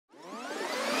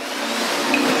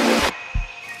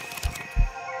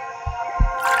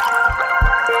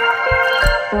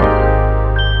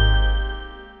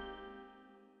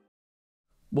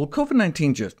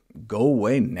COVID-19 just go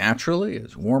away naturally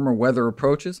as warmer weather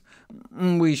approaches?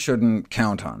 We shouldn't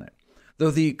count on it. Though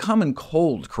the common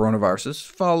cold coronaviruses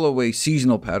follow a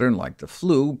seasonal pattern like the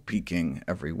flu, peaking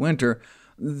every winter,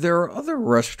 there are other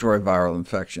respiratory viral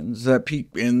infections that peak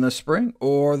in the spring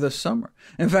or the summer.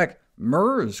 In fact,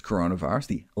 MERS coronavirus,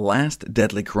 the last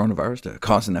deadly coronavirus to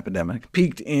cause an epidemic,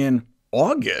 peaked in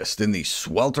August in the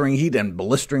sweltering heat and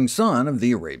blistering sun of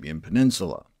the Arabian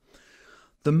Peninsula.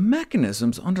 The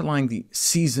mechanisms underlying the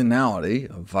seasonality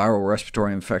of viral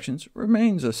respiratory infections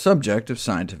remains a subject of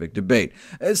scientific debate.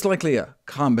 It's likely a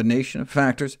combination of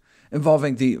factors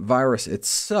involving the virus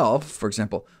itself, for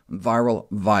example, viral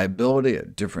viability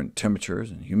at different temperatures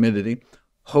and humidity,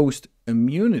 host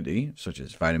immunity, such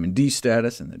as vitamin D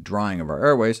status and the drying of our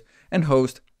airways, and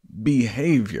host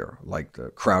behavior, like the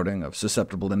crowding of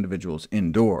susceptible individuals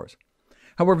indoors.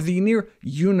 However, the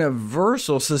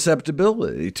near-universal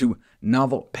susceptibility to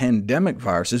novel pandemic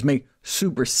viruses may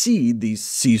supersede these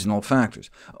seasonal factors.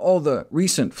 All the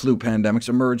recent flu pandemics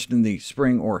emerged in the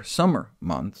spring or summer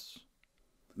months,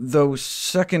 though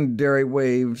secondary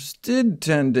waves did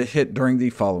tend to hit during the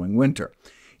following winter.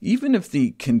 Even if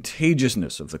the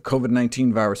contagiousness of the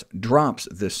COVID-19 virus drops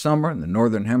this summer in the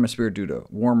Northern Hemisphere due to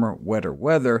warmer, wetter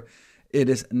weather, it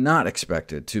is not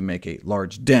expected to make a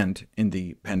large dent in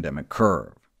the pandemic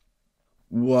curve.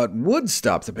 What would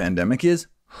stop the pandemic is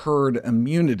herd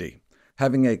immunity,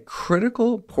 having a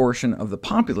critical portion of the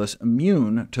populace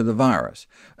immune to the virus.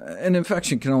 An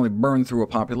infection can only burn through a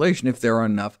population if there are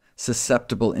enough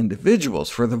susceptible individuals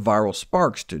for the viral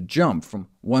sparks to jump from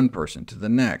one person to the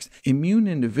next. Immune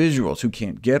individuals who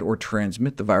can't get or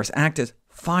transmit the virus act as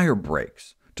fire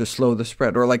breaks to slow the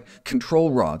spread, or like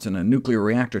control rods in a nuclear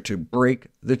reactor to break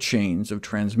the chains of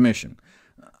transmission.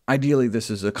 Ideally, this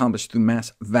is accomplished through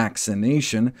mass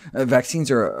vaccination. Vaccines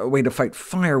are a way to fight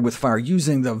fire with fire,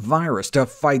 using the virus to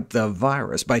fight the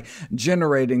virus, by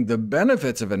generating the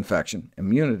benefits of infection,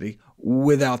 immunity,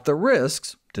 without the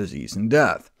risks, disease and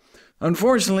death.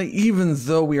 Unfortunately, even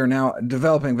though we are now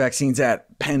developing vaccines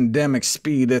at pandemic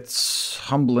speed, it's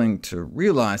humbling to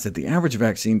realize that the average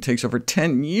vaccine takes over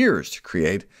 10 years to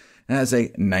create and has a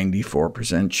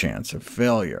 94% chance of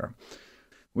failure.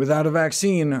 Without a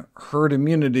vaccine, herd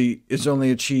immunity is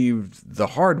only achieved the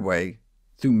hard way,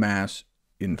 through mass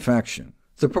infection.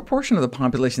 The proportion of the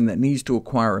population that needs to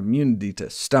acquire immunity to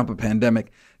stop a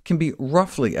pandemic can be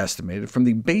roughly estimated from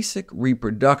the basic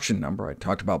reproduction number I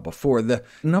talked about before, the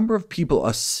number of people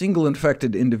a single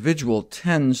infected individual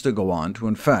tends to go on to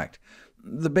infect.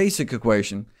 The basic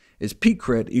equation is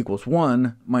Pxhere equals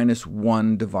 1 minus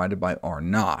 1 divided by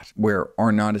R0, where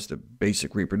R0 is the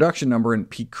basic reproduction number, and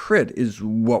Pxhere is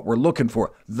what we're looking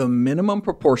for, the minimum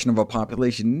proportion of a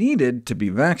population needed to be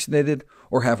vaccinated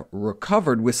or have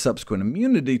recovered with subsequent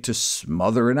immunity to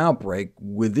smother an outbreak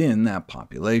within that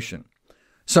population.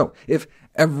 So if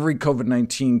every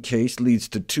COVID-19 case leads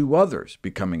to 2 others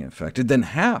becoming infected, then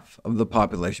half of the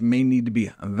population may need to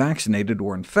be vaccinated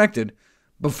or infected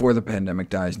before the pandemic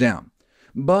dies down.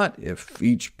 But if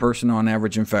each person on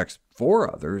average infects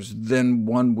 4 others, then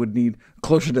one would need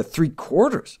closer to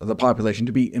 3/4 of the population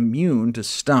to be immune to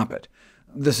stop it.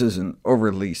 This is an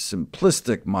overly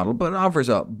simplistic model, but offers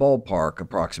a ballpark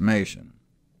approximation.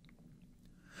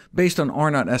 Based on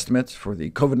R0 estimates for the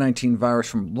COVID-19 virus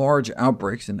from large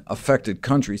outbreaks in affected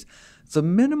countries, the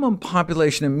minimum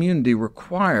population immunity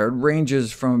required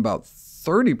ranges from about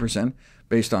 30%,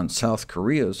 based on South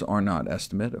Korea's R0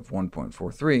 estimate of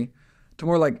 1.43, to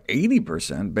more like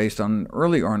 80% based on an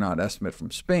early R0 estimate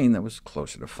from Spain that was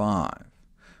closer to 5.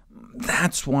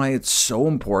 That's why it's so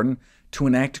important to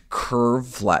enact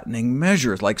curve-flattening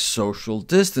measures like social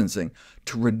distancing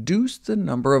to reduce the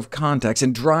number of contacts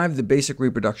and drive the basic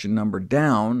reproduction number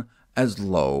down as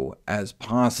low as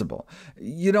possible.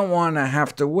 You don't want to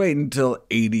have to wait until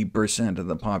 80% of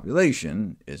the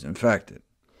population is infected.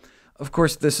 Of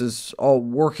course, this is all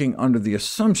working under the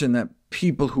assumption that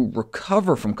people who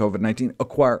recover from COVID-19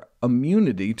 acquire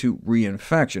immunity to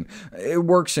reinfection. It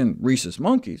works in rhesus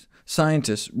monkeys.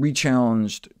 Scientists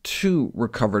rechallenged 2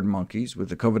 recovered monkeys with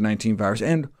the COVID-19 virus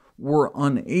and were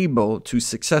unable to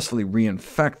successfully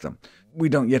reinfect them. We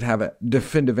don't yet have a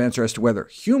definitive answer as to whether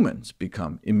humans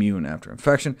become immune after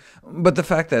infection, but the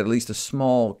fact that at least a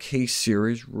small case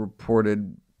series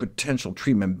reported potential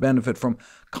treatment benefit from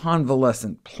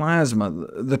convalescent plasma,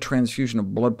 the transfusion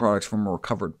of blood products from a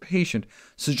recovered patient,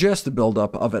 suggests the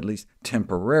buildup of at least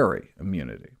temporary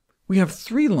immunity. We have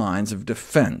 3 lines of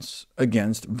defense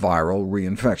against viral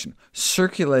reinfection: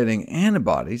 circulating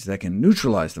antibodies that can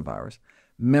neutralize the virus,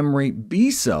 memory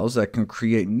B cells that can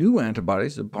create new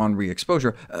antibodies upon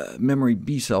re-exposure. Memory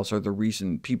B cells are the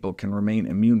reason people can remain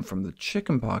immune from the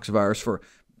chickenpox virus for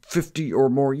 50 or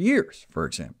more years, for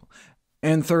example.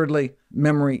 And thirdly,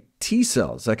 memory T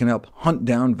cells that can help hunt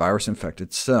down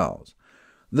virus-infected cells.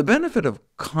 The benefit of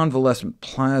convalescent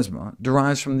plasma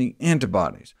derives from the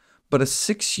antibodies, but a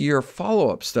 6-year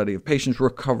follow-up study of patients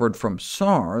recovered from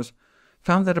SARS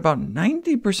found that about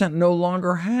 90% no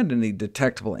longer had any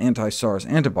detectable anti-SARS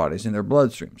antibodies in their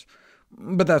bloodstreams.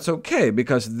 But that's OK,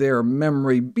 because their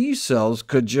memory B cells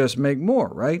could just make more,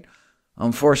 right?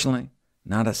 Unfortunately,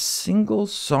 not a single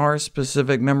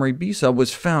SARS-specific memory B cell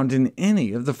was found in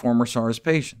any of the former SARS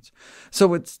patients.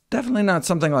 So it's definitely not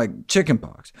something like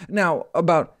chickenpox. Now,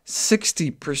 about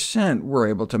 60% were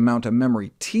able to mount a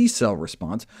memory T cell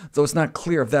response, though it's not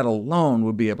clear if that alone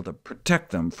would be able to protect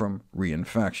them from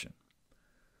reinfection.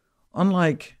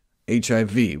 Unlike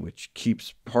HIV, which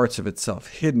keeps parts of itself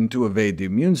hidden to evade the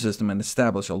immune system and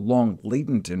establish a long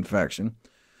latent infection,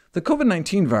 the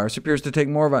COVID-19 virus appears to take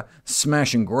more of a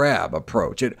smash-and-grab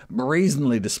approach. It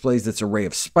brazenly displays its array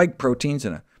of spike proteins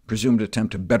in a presumed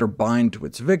attempt to better bind to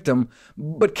its victim,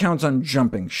 but counts on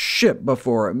jumping ship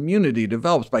before immunity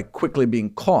develops by quickly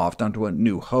being coughed onto a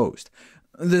new host.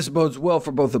 This bodes well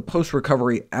for both the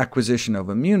post-recovery acquisition of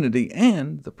immunity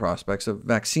and the prospects of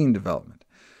vaccine development.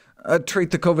 A trait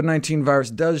the COVID-19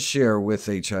 virus does share with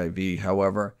HIV,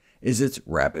 however, is its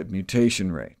rapid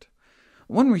mutation rate.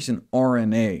 One reason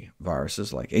RNA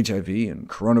viruses like HIV and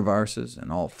coronaviruses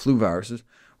and all flu viruses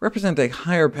represent a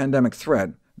higher pandemic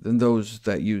threat than those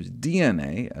that use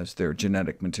DNA as their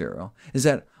genetic material is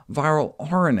that viral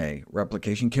RNA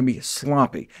replication can be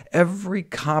sloppy. Every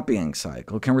copying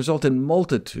cycle can result in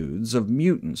multitudes of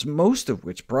mutants, most of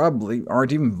which probably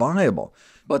aren't even viable.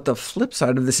 But the flip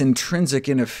side of this intrinsic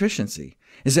inefficiency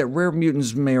is that rare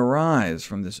mutants may arise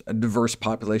from this diverse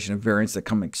population of variants that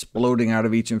come exploding out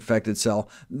of each infected cell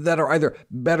that are either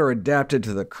better adapted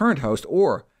to the current host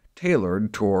or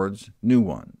tailored towards new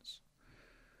ones.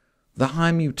 The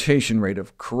high mutation rate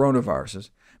of coronaviruses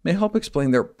may help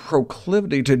explain their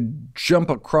proclivity to jump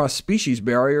across species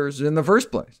barriers in the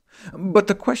first place. But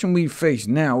the question we face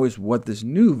now is what this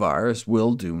new virus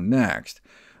will do next.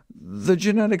 The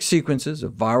genetic sequences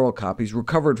of viral copies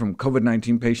recovered from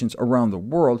COVID-19 patients around the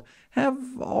world have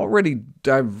already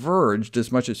diverged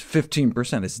as much as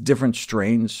 15% as different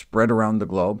strains spread around the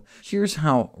globe. Here's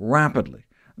how rapidly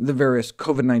the various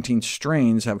COVID-19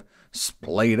 strains have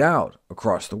splayed out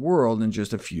across the world in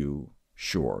just a few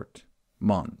short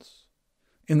months.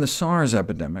 In the SARS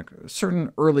epidemic,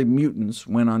 certain early mutants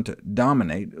went on to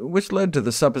dominate, which led to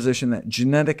the supposition that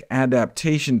genetic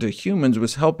adaptation to humans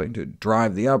was helping to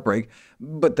drive the outbreak,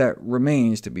 but that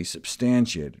remains to be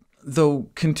substantiated. Though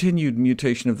continued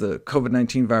mutation of the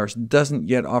COVID-19 virus doesn't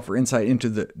yet offer insight into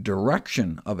the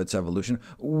direction of its evolution,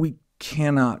 we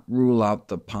cannot rule out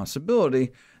the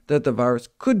possibility that the virus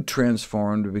could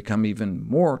transform to become even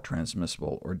more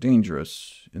transmissible or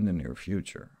dangerous in the near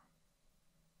future.